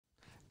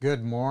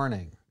Good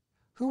morning.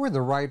 Who were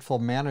the rightful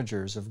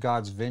managers of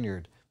God's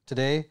vineyard?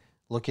 Today,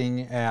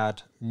 looking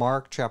at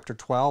Mark chapter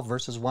 12,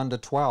 verses 1 to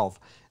 12.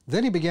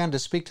 Then he began to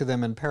speak to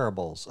them in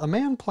parables. A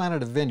man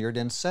planted a vineyard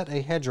and set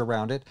a hedge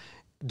around it,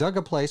 dug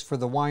a place for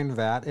the wine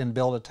vat, and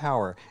built a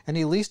tower. And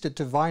he leased it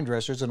to vine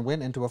dressers and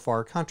went into a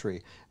far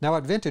country. Now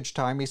at vintage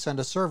time he sent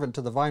a servant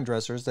to the vine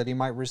dressers that he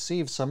might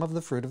receive some of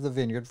the fruit of the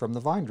vineyard from the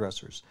vine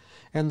dressers.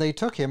 And they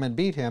took him and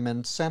beat him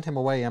and sent him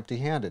away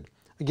empty-handed.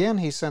 Again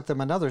he sent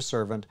them another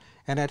servant,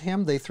 and at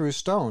him they threw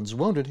stones,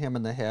 wounded him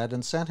in the head,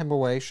 and sent him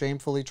away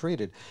shamefully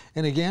treated.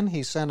 And again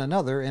he sent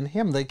another, and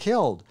him they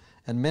killed,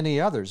 and many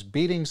others,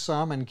 beating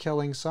some and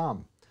killing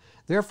some.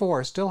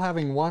 Therefore, still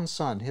having one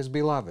son, his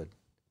beloved,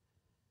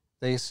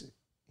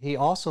 he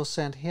also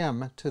sent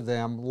him to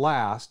them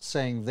last,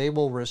 saying, They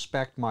will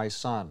respect my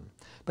son.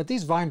 But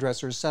these vine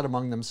dressers said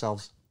among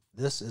themselves,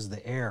 This is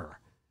the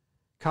heir.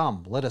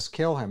 Come, let us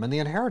kill him, and the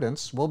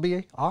inheritance will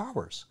be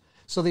ours.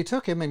 So they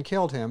took him and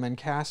killed him and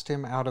cast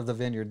him out of the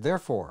vineyard.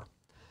 Therefore,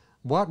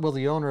 what will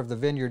the owner of the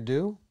vineyard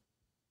do?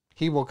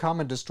 He will come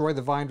and destroy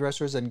the vine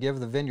dressers and give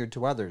the vineyard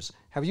to others.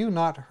 Have you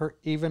not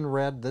even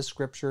read this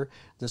scripture?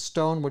 The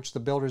stone which the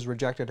builders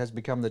rejected has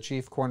become the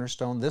chief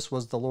cornerstone. This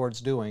was the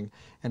Lord's doing,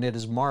 and it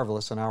is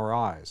marvelous in our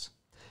eyes.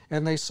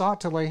 And they sought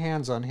to lay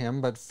hands on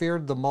him, but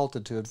feared the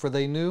multitude, for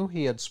they knew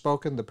he had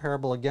spoken the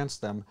parable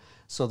against them.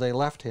 So they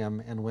left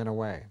him and went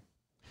away.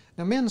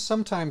 Now men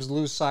sometimes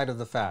lose sight of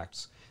the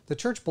facts. The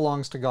church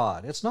belongs to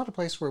God. It's not a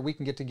place where we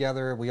can get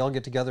together, we all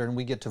get together and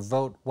we get to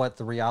vote what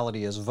the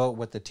reality is, vote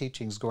what the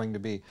teaching is going to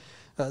be.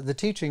 The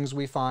teachings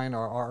we find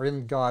are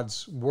in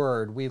God's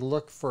Word. We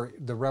look for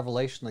the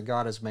revelation that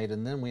God has made,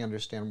 and then we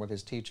understand what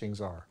His teachings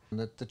are. And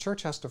that the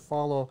church has to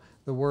follow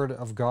the Word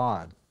of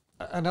God.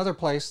 Another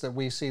place that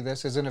we see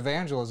this is in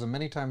evangelism.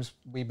 Many times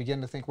we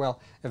begin to think, well,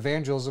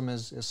 evangelism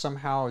is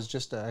somehow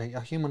just a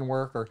human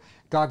work, or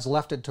God's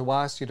left it to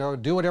us,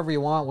 do whatever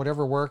you want,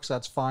 whatever works,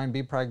 that's fine,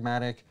 be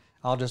pragmatic.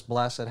 I'll just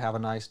bless it, have a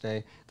nice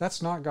day.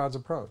 That's not God's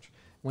approach.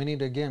 We need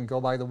to, again,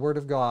 go by the Word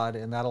of God,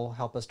 and that'll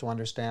help us to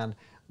understand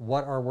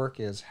what our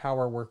work is, how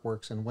our work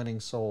works in winning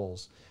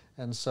souls.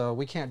 And so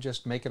we can't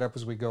just make it up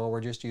as we go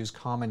or just use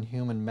common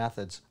human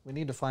methods. We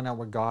need to find out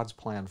what God's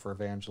plan for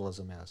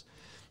evangelism is.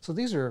 So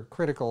these are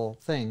critical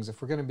things.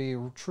 If we're going to be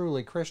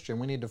truly Christian,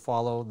 we need to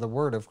follow the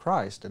Word of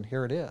Christ, and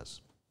here it is.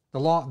 The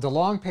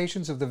long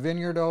patience of the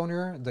vineyard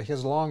owner,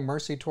 his long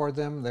mercy toward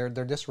them, they're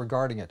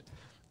disregarding it.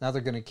 Now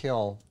they're going to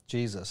kill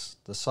Jesus,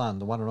 the Son,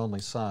 the one and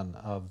only Son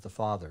of the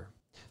Father.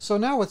 So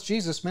now with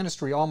Jesus'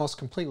 ministry almost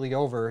completely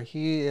over,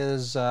 he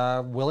is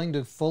willing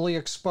to fully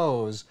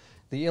expose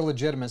the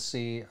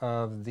illegitimacy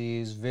of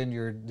these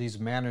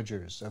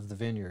managers of the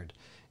vineyard.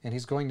 And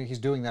he's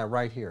doing that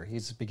right here.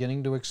 He's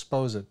beginning to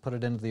expose it, put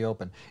it into the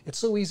open. It's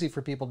so easy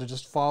for people to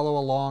just follow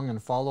along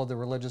and follow the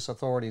religious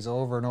authorities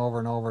over and over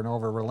and over and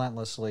over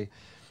relentlessly.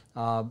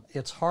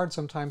 It's hard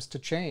sometimes to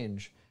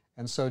change.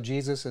 And so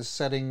Jesus is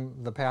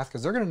setting the path,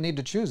 because they're going to need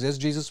to choose, is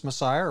Jesus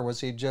Messiah, or was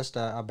he just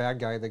a bad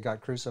guy that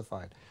got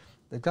crucified?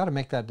 They've got to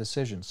make that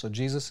decision. So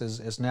Jesus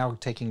is now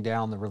taking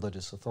down the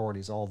religious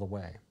authorities all the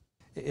way.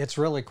 It's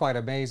really quite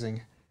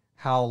amazing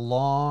how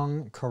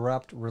long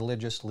corrupt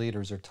religious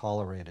leaders are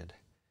tolerated.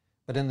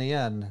 But in the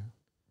end,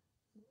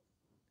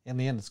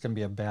 it's going to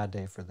be a bad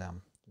day for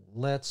them.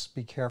 Let's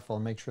be careful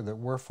and make sure that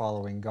we're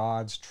following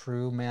God's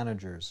true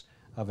managers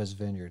of His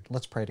vineyard.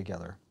 Let's pray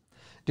together.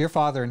 Dear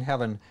Father in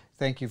heaven,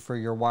 thank you for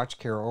your watch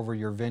care over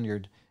your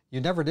vineyard. You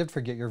never did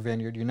forget your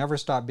vineyard. You never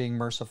stopped being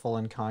merciful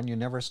and kind. You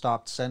never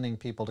stopped sending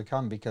people to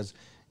come, because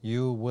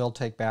you will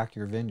take back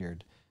your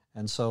vineyard.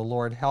 And so,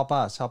 Lord, help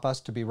us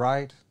to be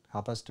right,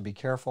 help us to be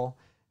careful,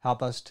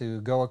 help us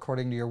to go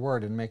according to your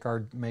word and make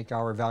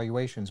our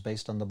evaluations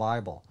based on the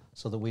Bible,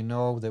 so that we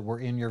know that we're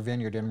in your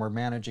vineyard and we're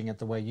managing it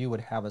the way you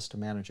would have us to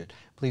manage it.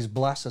 Please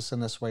bless us in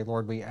this way,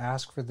 Lord. We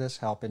ask for this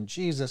help in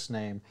Jesus'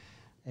 name.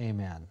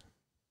 Amen.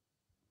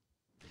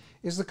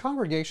 Is the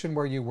congregation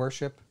where you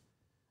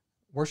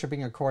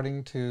worshiping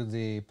according to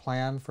the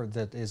plan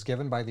that is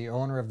given by the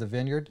owner of the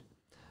vineyard?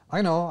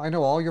 I know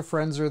all your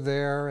friends are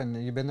there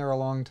and you've been there a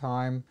long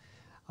time,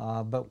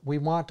 but we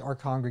want our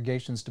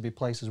congregations to be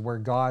places where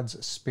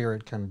God's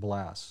Spirit can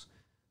bless.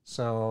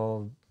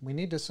 So we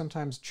need to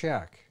sometimes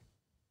check.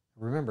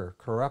 Remember,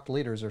 corrupt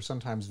leaders are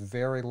sometimes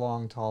very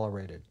long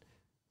tolerated.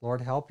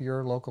 Lord, help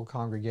your local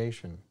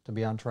congregation to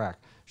be on track.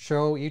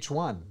 Show each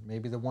one,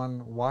 maybe the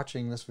one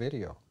watching this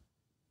video,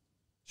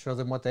 show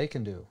them what they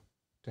can do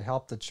to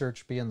help the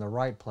church be in the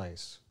right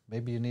place.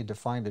 Maybe you need to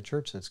find a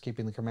church that's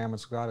keeping the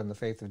commandments of God and the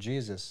faith of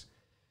Jesus,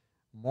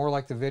 more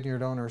like the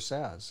vineyard owner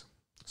says.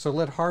 So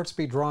let hearts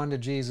be drawn to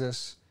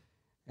Jesus,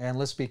 and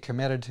let's be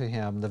committed to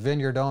Him, the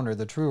vineyard owner,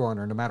 the true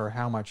owner, no matter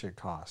how much it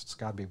costs.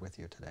 God be with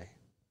you today.